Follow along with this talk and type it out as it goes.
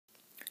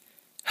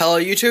Hello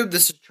YouTube,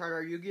 this is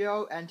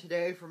ChardarYuGiOh, and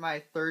today for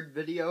my third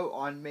video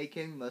on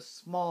making the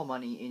small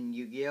money in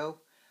Yu-Gi-Oh!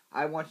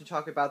 I want to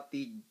talk about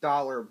the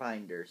dollar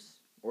binders,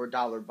 or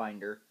dollar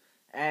binder.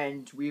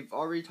 And we've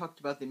already talked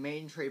about the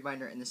main trade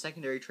binder and the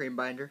secondary trade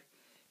binder,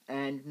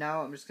 and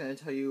now I'm just going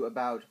to tell you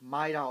about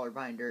my dollar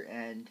binder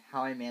and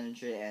how I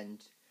manage it.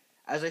 And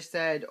as I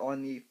said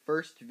on the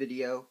first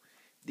video,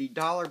 the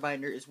dollar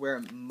binder is where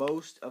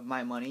most of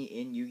my money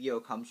in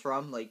Yu-Gi-Oh! Comes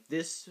from. Like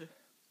these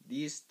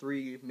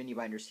three mini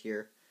binders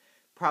here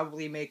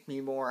probably make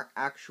me more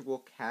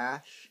actual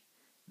cash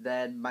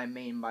than my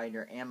main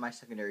binder and my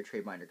secondary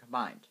trade binder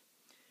combined.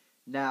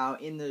 Now,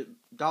 in the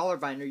dollar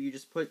binder, you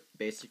just put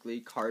basically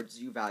cards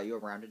you value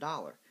around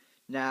 $1.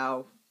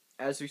 Now,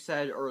 as we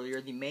said earlier,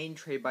 the main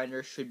trade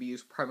binder should be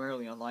used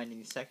primarily online,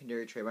 and the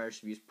secondary trade binder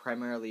should be used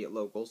primarily at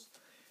locals.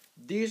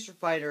 These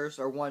binders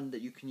are one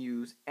that you can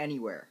use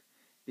anywhere,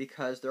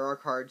 because there are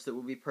cards that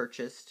will be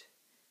purchased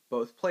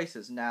both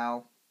places.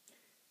 Now,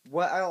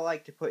 what I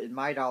like to put in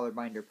my dollar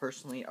binder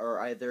personally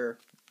are either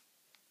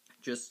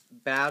just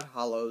bad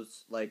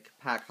hollows, like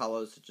pack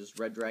hollows such as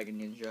Red Dragon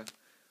Ninja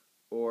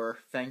or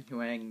Feng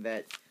Huang,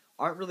 that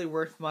aren't really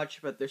worth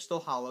much, but they're still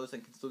hollows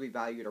and can still be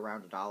valued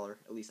around $1.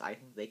 At least I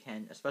think they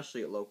can,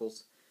 especially at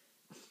locals.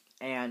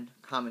 And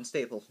common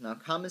staples. Now,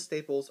 common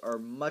staples are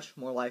much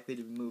more likely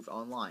to be moved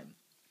online.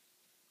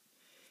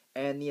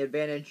 And the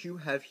advantage you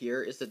have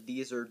here is that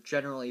these are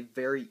generally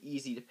very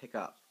easy to pick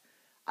up.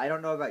 I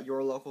don't know about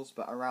your locals,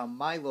 but around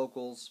my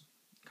locals,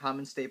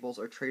 common staples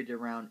are traded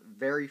around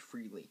very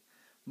freely.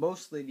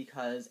 Mostly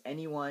because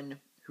anyone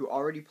who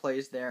already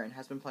plays there and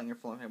has been playing there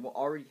for a long time will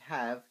already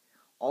have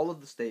all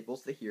of the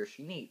staples that he or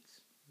she needs.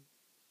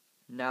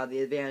 Now,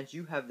 the advantage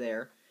you have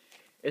there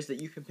is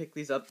that you can pick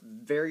these up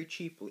very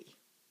cheaply.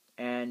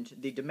 And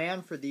the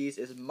demand for these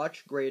is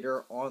much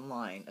greater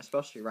online,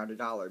 especially around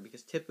 $1,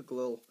 because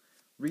typical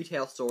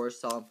retail stores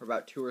sell them for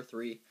about $2 or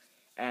 $3.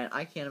 And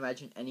I can't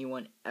imagine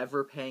anyone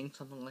ever paying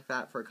something like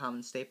that for a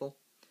common staple.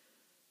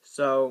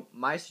 So,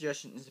 my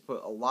suggestion is to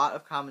put a lot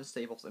of common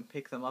staples and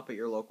pick them up at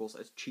your locals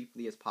as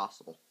cheaply as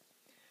possible.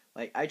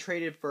 Like, I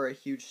traded for a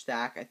huge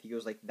stack. I think it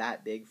was like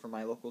that big for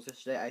my locals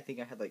yesterday. I think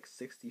I had like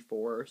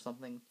 64 or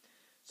something.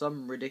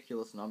 Some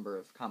ridiculous number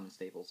of common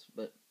staples.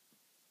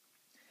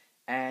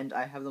 And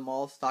I have them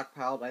all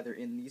stockpiled either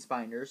in these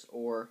binders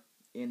or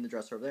in the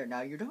dresser over there.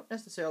 Now, you don't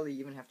necessarily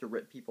even have to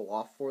rip people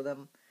off for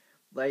them.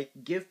 Like,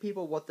 give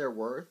people what they're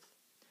worth,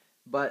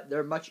 but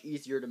they're much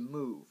easier to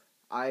move.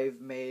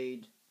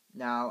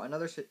 Now,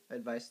 another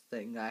advice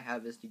thing I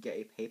have is to get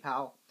a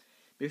PayPal,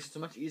 because it's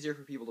much easier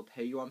for people to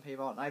pay you on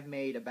PayPal, and I've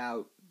made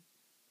there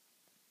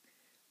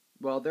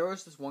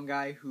was this one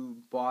guy who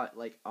bought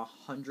like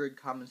 100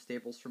 common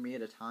staples for me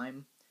at a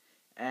time,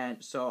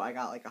 and so I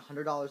got like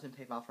 $100 in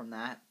PayPal from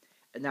that,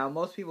 and now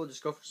most people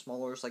just go for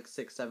small orders like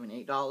 $6,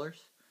 $7, $8,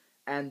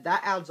 and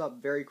that adds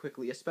up very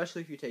quickly,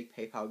 especially if you take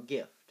PayPal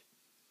gift.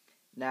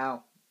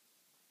 Now,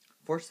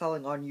 for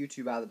selling on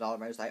YouTube out of the dollar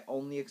binders, I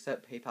only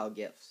accept PayPal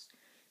gifts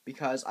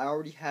because I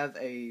already have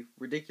a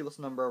ridiculous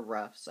number of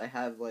refs. I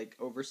have like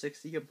over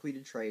 60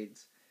 completed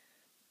trades,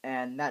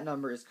 and that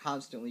number is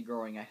constantly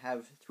growing. I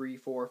have 3,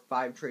 4,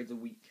 5 trades a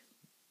week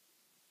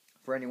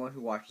for anyone who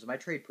watches my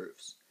trade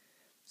proofs.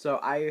 So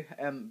I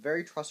am a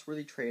very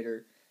trustworthy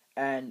trader,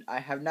 and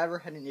I have never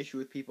had an issue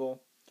with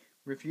people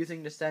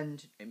refusing to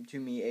send to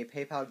me a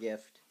PayPal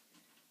gift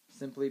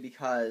simply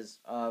because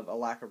of a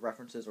lack of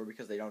references or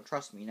because they don't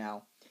trust me.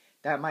 Now,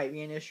 that might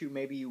be an issue.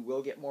 Maybe you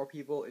will get more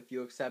people if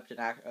you accept a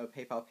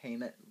PayPal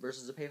payment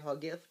versus a PayPal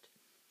gift,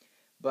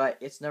 but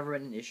it's never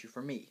been an issue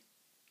for me.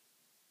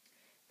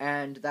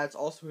 And that's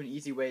also an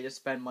easy way to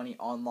spend money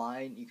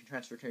online. You can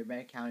transfer to your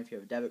bank account if you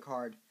have a debit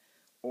card,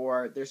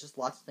 or there's just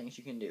lots of things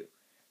you can do.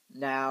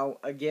 Now,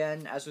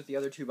 again, as with the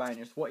other two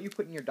binders, what you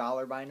put in your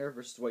dollar binder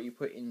versus what you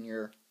put in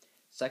your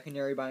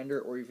secondary binder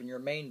or even your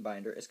main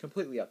binder is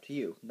completely up to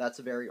you. That's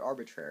very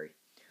arbitrary.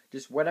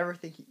 Just whatever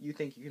you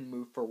think you can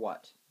move for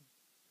what.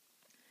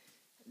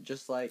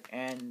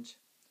 And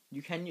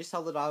you can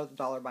sell the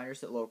dollar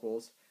binders at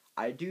locals.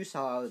 I do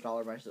sell out of the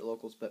dollar binders at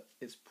locals, but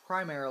it's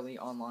primarily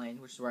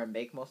online, which is where I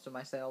make most of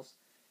my sales.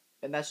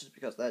 And that's just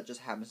because that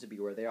just happens to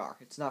be where they are.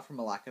 It's not from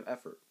a lack of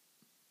effort.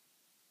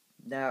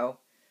 Now,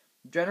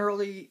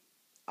 generally,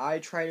 I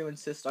try to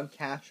insist on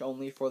cash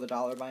only for the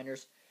dollar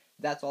binders.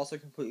 That's also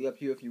completely up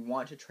to you. If you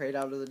want to trade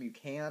out of them, you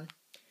can.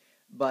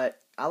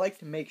 But I like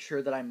to make sure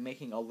that I'm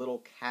making a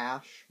little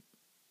cash,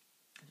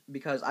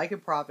 because I can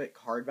profit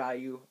card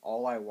value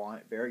all I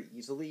want very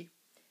easily.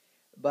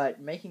 But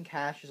making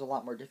cash is a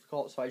lot more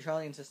difficult, so I try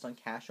to insist on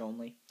cash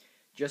only,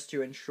 just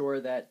to ensure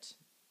that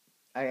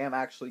I am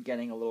actually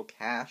getting a little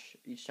cash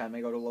each time I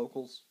go to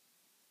locals.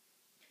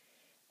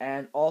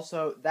 And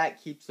also,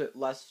 that keeps it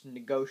less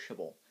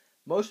negotiable.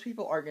 Most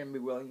people aren't going to be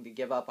willing to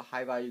give up a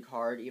high-value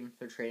card, even if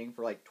they're trading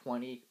for like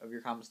 20 of your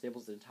common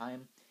staples at a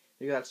time,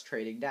 because that's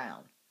trading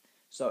down.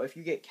 So if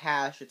you get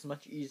cash, it's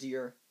much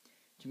easier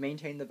to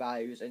maintain the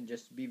values and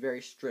just be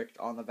very strict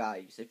on the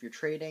values. If you're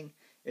trading,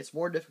 it's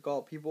more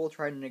difficult. People will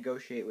try to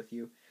negotiate with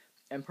you,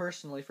 And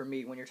personally, for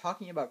me, when you're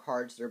talking about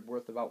cards that are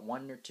worth about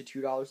 $1 to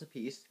 $2 a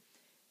piece,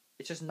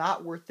 it's just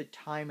not worth the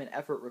time and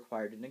effort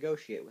required to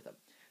negotiate with them.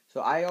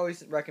 So I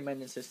always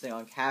recommend insisting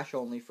on cash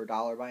only for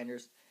dollar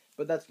binders,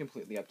 but that's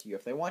completely up to you.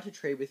 If they want to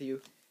trade with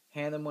you,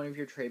 hand them one of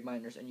your trade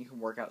binders and you can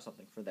work out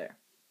something for there.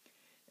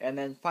 And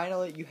then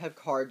finally, you have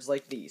cards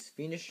like these,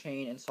 Phoenix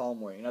Chain and Solemn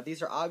Warning. Now,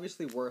 these are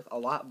obviously worth a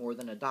lot more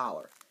than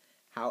 $1.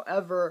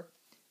 However,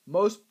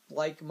 most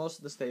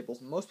of the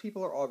staples, most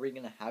people are already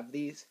going to have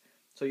these,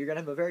 so you're going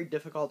to have a very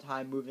difficult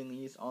time moving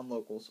these on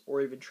locals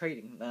or even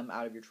trading them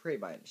out of your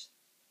trade binders.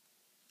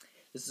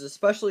 This is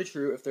especially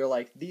true if they're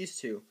like these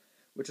two,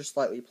 which are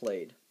slightly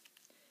played.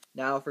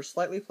 Now, for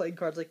slightly played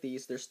cards like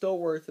these, they're still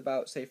worth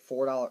about, say,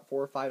 $4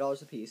 or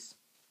 $5 a piece.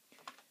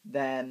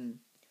 Then,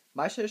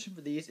 my suggestion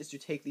for these is to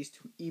take these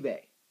to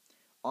eBay.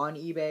 On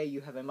eBay,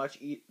 you have a much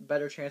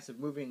better chance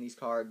of moving these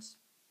cards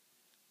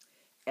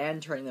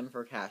and turning them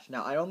for cash.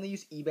 Now, I only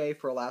use eBay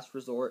for a last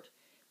resort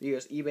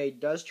because eBay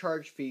does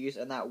charge fees,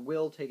 and that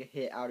will take a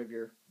hit out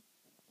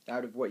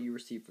of what you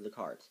receive for the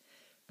cards.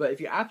 But if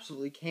you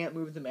absolutely can't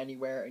move them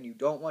anywhere and you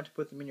don't want to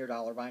put them in your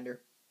dollar binder,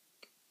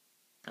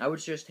 I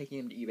would suggest taking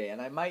them to eBay. And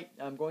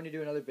I'm going to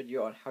do another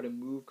video on how to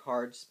move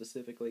cards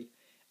specifically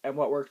and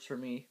what works for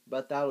me,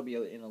 but that'll be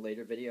in a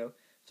later video.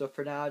 So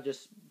for now,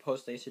 just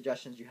post any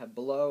suggestions you have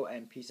below,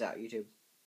 and peace out, YouTube.